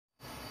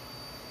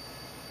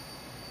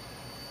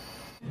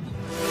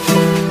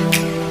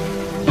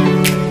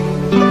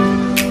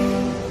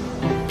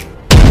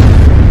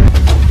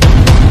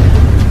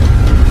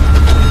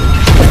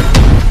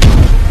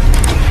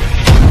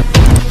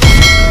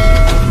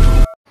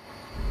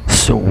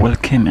So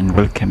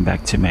welcome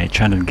back to my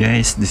channel,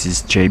 guys. This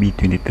is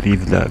JB23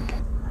 vlog.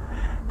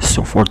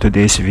 So for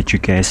today's video,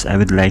 guys, I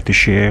would like to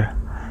share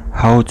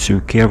how to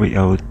carry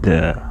out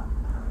the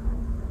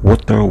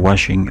water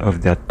washing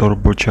of the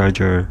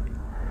turbocharger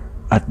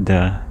at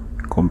the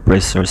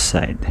compressor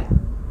side.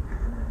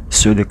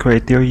 So the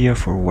criteria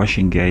for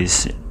washing,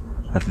 guys,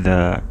 at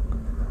the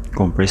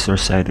compressor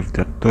side of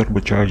the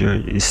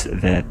turbocharger is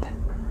that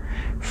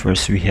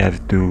first we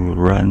have to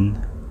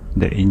run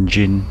the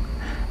engine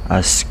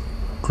as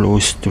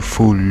close to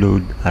full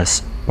load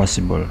as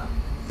possible,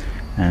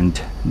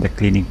 and the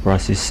cleaning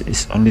process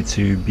is only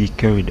to be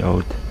carried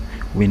out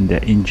when the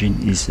engine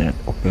is at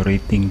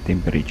operating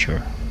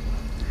temperature.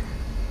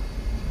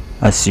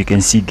 As you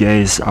can see,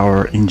 guys,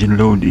 our engine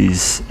load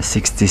is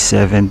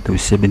 67 to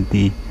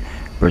 70%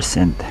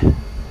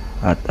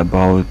 at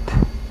about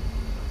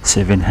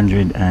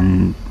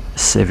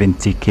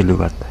 770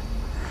 kilowatt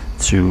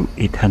to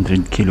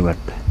 800 kilowatt.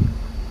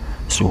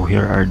 So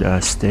here are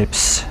the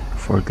steps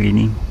for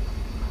cleaning.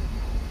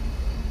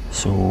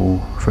 So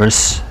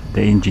first,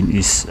 the engine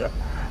is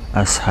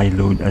as high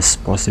load as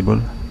possible,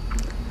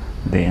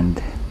 then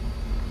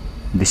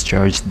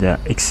discharge the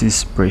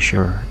excess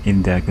pressure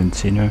in the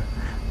container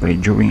by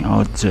drawing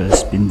out the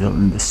spindle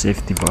and the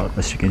safety valve.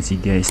 As you can see,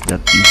 guys,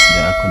 that is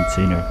the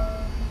container.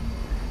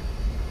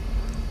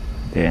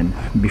 Then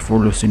before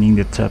loosening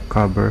the top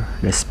cover,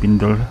 the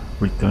spindle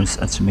returns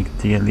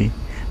automatically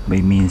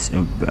by means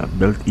of a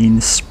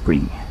built-in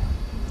spring.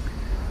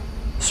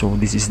 So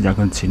this is the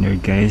container,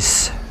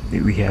 guys.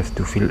 We have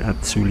to fill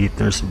up 2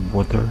 liters of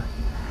water.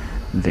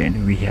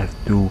 Then we have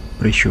to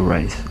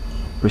pressurize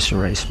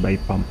by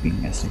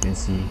pumping. As you can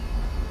see,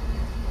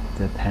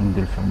 that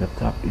handle from the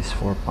top is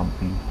for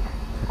pumping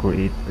to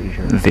create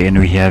pressure. Then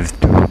we have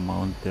to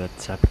mount the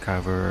top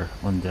cover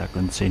on the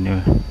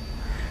container,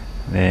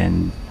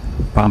 then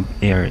pump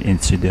air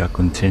into the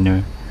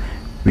container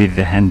with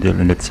the handle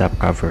on the top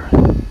cover.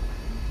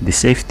 The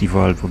safety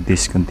valve of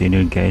this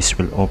container, guys,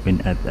 will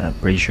open at a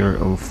pressure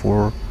of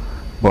 4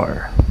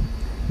 bar.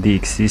 The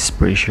excess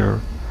pressure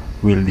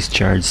will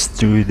discharge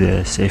through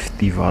the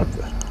safety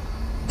valve.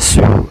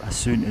 So as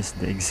soon as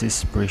the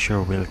excess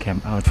pressure will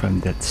come out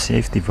from that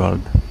safety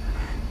valve,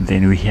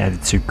 then we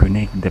have to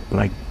connect the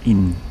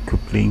plug-in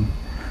coupling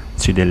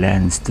to the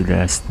lance to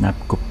the snap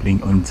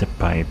coupling on the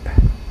pipe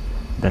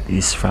that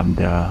is from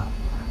the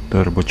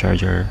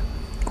turbocharger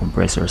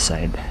compressor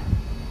side.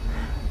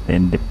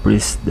 Then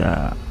depress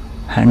the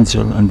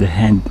handle on the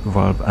hand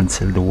valve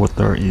until the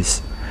water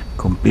is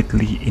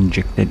completely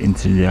injected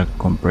into the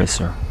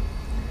compressor.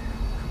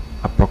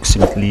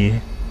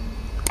 Approximately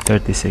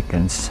 30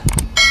 seconds,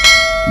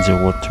 the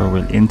water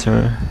will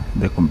enter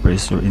the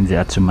compressor in the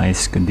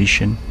atomized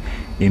condition,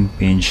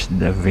 impinge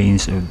the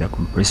vanes of the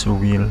compressor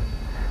wheel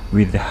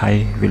with the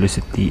high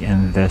velocity,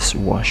 and thus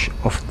wash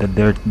off the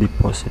dirt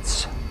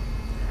deposits.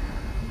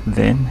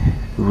 Then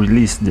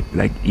release the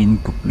plug-in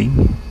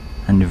coupling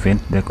and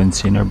vent the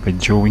container by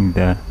drawing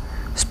the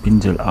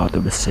spindle out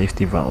of the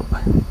safety valve.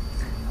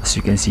 As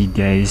you can see,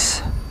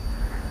 guys,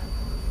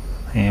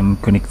 I am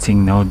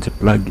connecting now the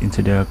plug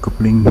into the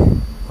coupling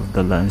of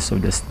the lance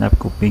of the snap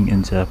coupling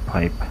and the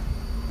pipe.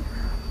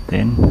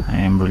 Then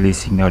I am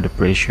releasing now the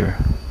pressure,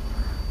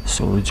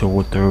 so the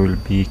water will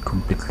be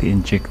completely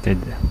injected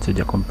to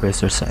the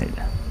compressor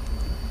side.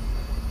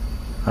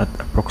 At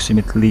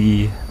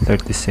approximately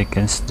 30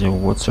 seconds, the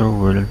water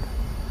will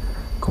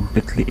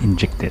completely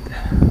injected.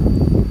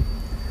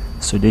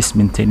 So this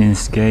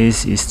maintenance,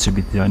 guys, is to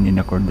be done in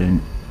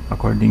according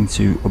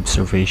to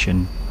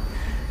observation.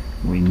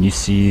 When you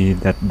see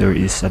that there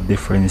is a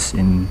difference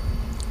in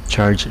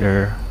charge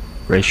air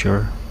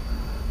pressure,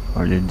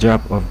 or the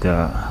drop of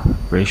the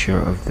pressure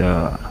of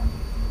the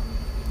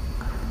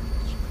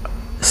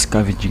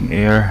scavenging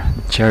air,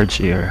 the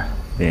charge air,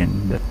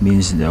 then that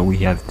means that we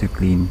have to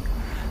clean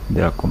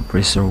the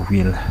compressor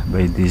wheel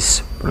by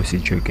this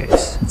procedure,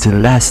 guys. The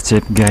last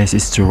step, guys,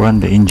 is to run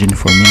the engine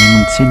for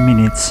minimum 10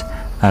 minutes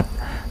at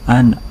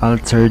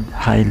unaltered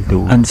high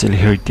load. Until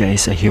here,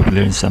 guys, I hope you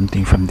learned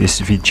something from this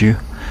video,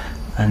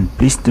 and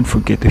please don't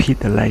forget to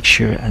hit the like,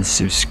 share, and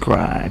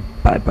subscribe.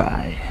 Bye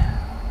bye.